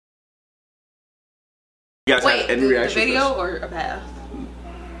You guys have any reaction? The video or a bath?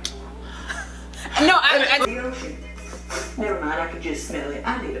 No, Never mind, I could just smell it.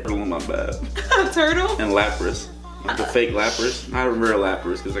 I need a turtle in my bath. A turtle? And Lapras. Like the fake Lapras. Not a real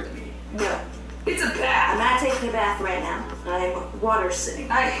Lapras, because like... No. It's a bath. I'm not taking a bath right now. I'm water sitting.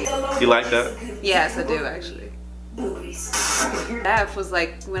 You like that? Yes, I do actually. Boobies. Bath was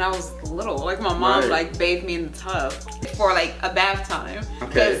like when I was little. Like my mom like bathed me in the tub for like a bath time.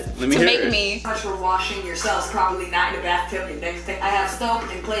 Okay, let me to hear make it. me. Much for washing yourselves, probably not in a bathtub. The next thing I have soap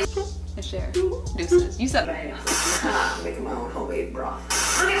in place. And share. Deuces. You said I'm making my own homemade broth.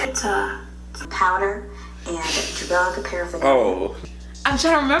 It's powder and Jabalica paraffin. Oh. I'm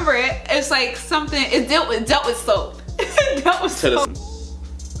trying to remember it. It's like something. It dealt with soap. It dealt with soap.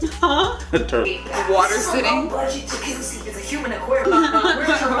 Huh? Turtle. Water sitting. Budget jacuzzi is a human aquarium.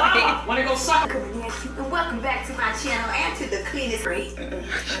 Where's your mom? Wanna go suck? And welcome back to my channel and to the cleanest. Great.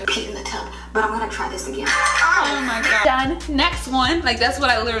 Pee in the tub, but I'm gonna try this again. Oh my god. Done. Next one. Like that's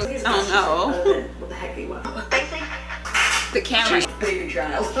what I literally. I don't know. What the heck do you want? The camera. Baby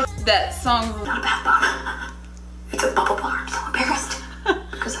child. That song. Not a bath bomb. It's a bubble bar. I'm so embarrassed.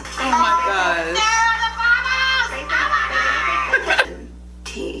 Oh my gosh.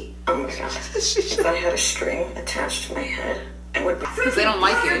 Tea. If I had a string attached to my head, it would be. Because they don't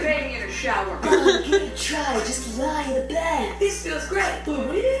like it. Baby in a shower. Oh, give it a try. Just lie in the bed. This feels great.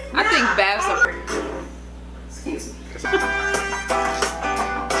 I think baths are. Excuse me.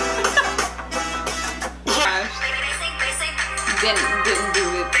 Didn't do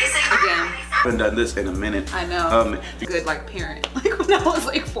it again. I haven't done this in a minute. I know. Good like parent. Like when I was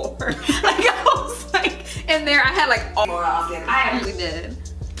like 4. Like I was like in there. I had like all. More often. I We did.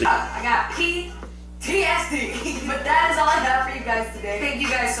 I got PTSD. But that is all I got for you guys today. Thank you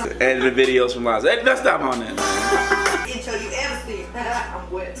guys so much. And the videos from Liza. Hey, let's stop on that. Intro you ever seen. I'm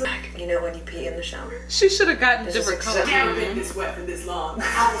wet. You know when you pee in the shower? She should have gotten different I've colors. never been this wet for this long.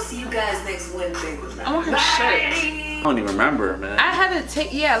 I will see you guys next Wednesday. I want her shirt. I don't even remember, man. I haven't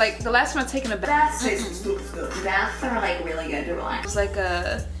taken. Yeah, like the last time I taken a bath. Baths say some stupid stuff. Baths are like really good to It relax. was like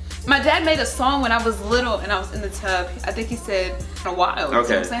my dad made a song when I was little and I was in the tub. I think he said in a while. That's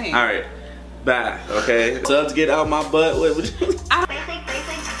what I'm saying. All right. Bath. Okay. Subs get out my butt.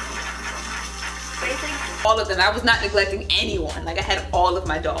 All of them. I was not neglecting anyone. Like I had all of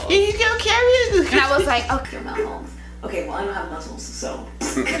my dolls. You go carry it. And I was like, okay. Your mouth. Okay, well I don't have muscles, so.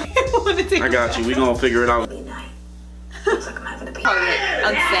 I got you. We gonna figure it out. Night. Looks like I'm having a pee. Probably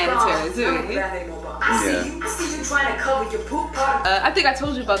unsanitary too. I see you trying to cover your poop part. I think I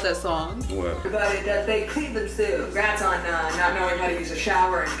told you about that song. What? Everybody that they clean themselves. Congrats on not knowing how to use a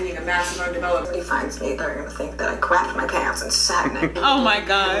shower and being a master undeveloped. If he finds me, they're gonna think that I crapped my pants and sat in it. Oh my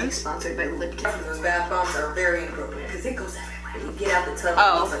gosh. Sponsored by Lipton. Those bath bombs are very inappropriate because it goes everywhere. You get out the tub,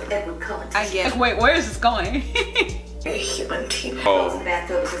 Oh. it's like Edward Cullen. I get. Wait, where is this going? A human team. I was in the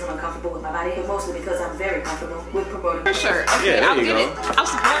bathtub because I'm uncomfortable with my body, but mostly because I'm very comfortable with promoting. For sure. Okay, Yeah, there I'll you get go. it. I'll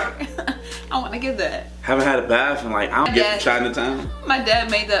support. I want to get that. Haven't had a bath in like I don't get Yeah. from Chinatown. My dad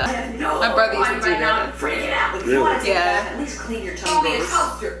made the. My brother used to do that. Freaking out. If Really? you want to take Yeah. a bath, at least clean your tongue. Be a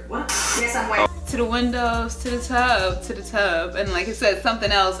toaster. What? Yes, I'm white. To the windows, to the tub, and like it said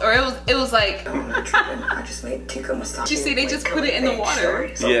something else, or it was like. I just made tikka masala. You see, they just put it in the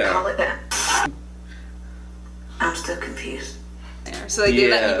water. So Yeah. call it that. I'm still confused. So like, they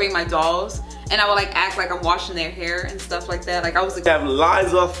let Yeah. me bring my dolls, and I would like act like I'm washing their hair and stuff like that. Like I was like. Have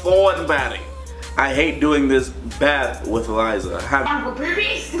Liza Thornberry. I hate doing this bath with Liza. Uncle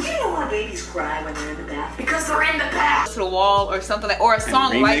babies. Do you know why babies cry when they're in the bath? Because they're in the bath. To the wall or something like, or a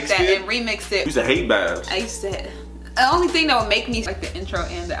song like remixed that it? and remixed I it. used to hate baths. I used to. The only thing that would make me like the intro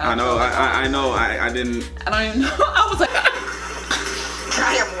and the outro. I know. I know. I didn't. I don't even know. I was like.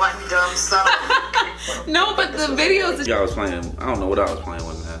 I am one dumb son of a... No, but the videos. Yeah, I was playing. I don't know what I was playing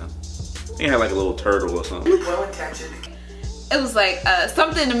with, man. He had like a little turtle or something. Well intentioned. It was like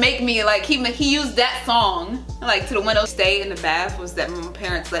something to make me like he used that song like to the window. Stay in the bath was that my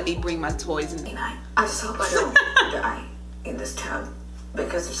parents let me bring my toys in. I just hope I don't die in this tub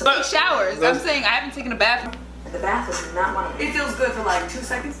because there's something... Showers. I'm saying I haven't taken a bath. The bath is not one of them. It feels good for like 2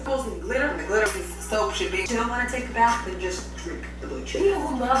 seconds. It's supposed to be glitter. The glitter soap should be. If you don't want to take a bath, then just drink the bleach. You know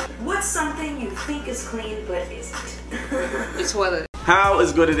who love? What's something you think is clean but isn't? The toilet. How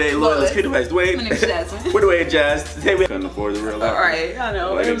is good today, Lord? Let's get away, Dwayne. My name's Jasmine. We're Dwayne Jazz. Today we couldn't afford the real life. Alright, I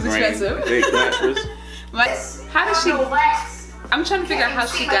know. Like It was grain, expensive. big mattress. How does she? Relax. I'm trying to figure out how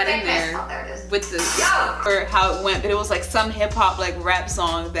she got in there with this, or how it went, but it was like some hip hop like rap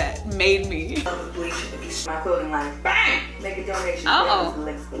song that made me. My clothing line. Bang! Make a donation. Oh. The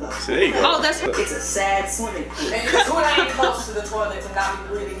links below. There you go. Oh, that's right. It's a sad swimming pool. And it's who ain't close to the toilet to not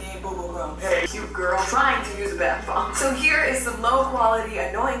be breathing in boo-boo gum. Hey, cute girl trying to use a bath bomb. So here is some low quality,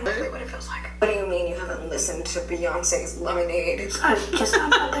 annoying. Literally what it feels like. What do you mean you haven't listened to Beyonce's Lemonade?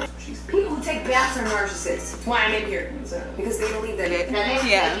 People who take baths are narcissists. That's why I'm in here. Because they believe that it.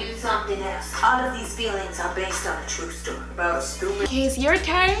 Yeah. Now you something else. All of these feelings are based on a true story about a stupid. Okay, it's your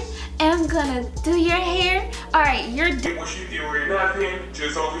turn. I'm gonna do your hair. All right, you're. What you doing? Nothing.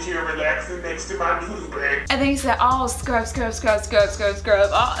 Just over here relaxing next to my noodle bag. And then he said, "Oh, scrub, scrub, scrub, scrub, scrub, scrub."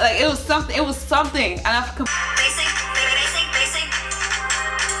 Oh, like it was something. It was something, and I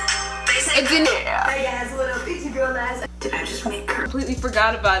it didn't. Hey guys, what up? It's your girl Liza. Did I just make her? Completely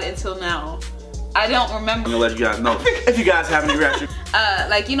forgot about it until now. I don't remember. I'm gonna let you guys know if you guys have any reaction.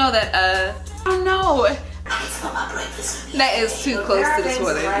 Like you know that I don't know. That is too close to the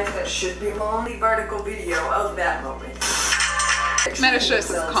toilet. That should be long. The vertical video of that moment. Matter of short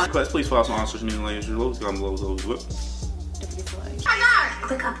says con. Please follow us on social media layers.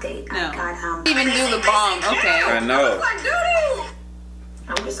 Quick update. No. God, Even do the bomb. Okay. I know.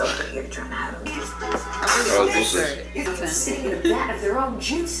 I'm just over here trying to have a Oh, this is. It's sitting in a vat of their own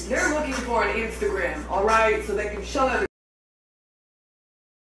juice. They're looking for an Instagram, alright? So they can show everything.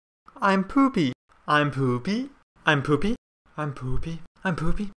 I'm poopy. I'm poopy. I'm poopy. I'm poopy. I'm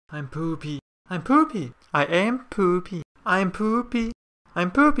poopy. I'm poopy. I'm poopy. I am poopy. I'm poopy.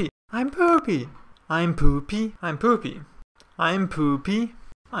 I'm poopy. I'm poopy. I'm poopy. I'm poopy. I'm poopy.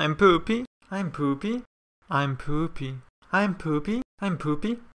 I'm poopy. I'm poopy. I'm poopy. I'm poopy. I'm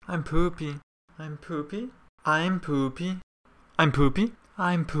poopy. I'm poopy. I'm poopy. I'm poopy. I'm poopy.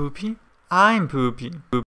 I'm poopy. I'm poopy.